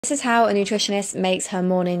This is how a nutritionist makes her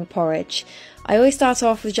morning porridge. I always start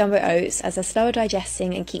off with jumbo oats as they're slower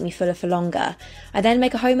digesting and keep me fuller for longer. I then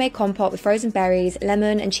make a homemade compote with frozen berries,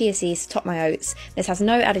 lemon and chia seeds to top my oats. This has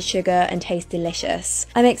no added sugar and tastes delicious.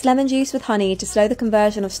 I mix lemon juice with honey to slow the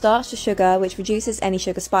conversion of starch to sugar, which reduces any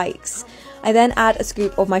sugar spikes. I then add a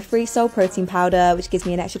scoop of my free Soul protein powder, which gives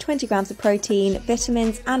me an extra 20 grams of protein,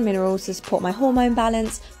 vitamins and minerals to support my hormone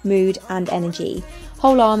balance, mood and energy.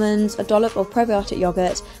 Whole almonds, a dollop of probiotic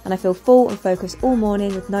yogurt, and I feel full and focused all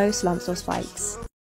morning with no slumps or spikes.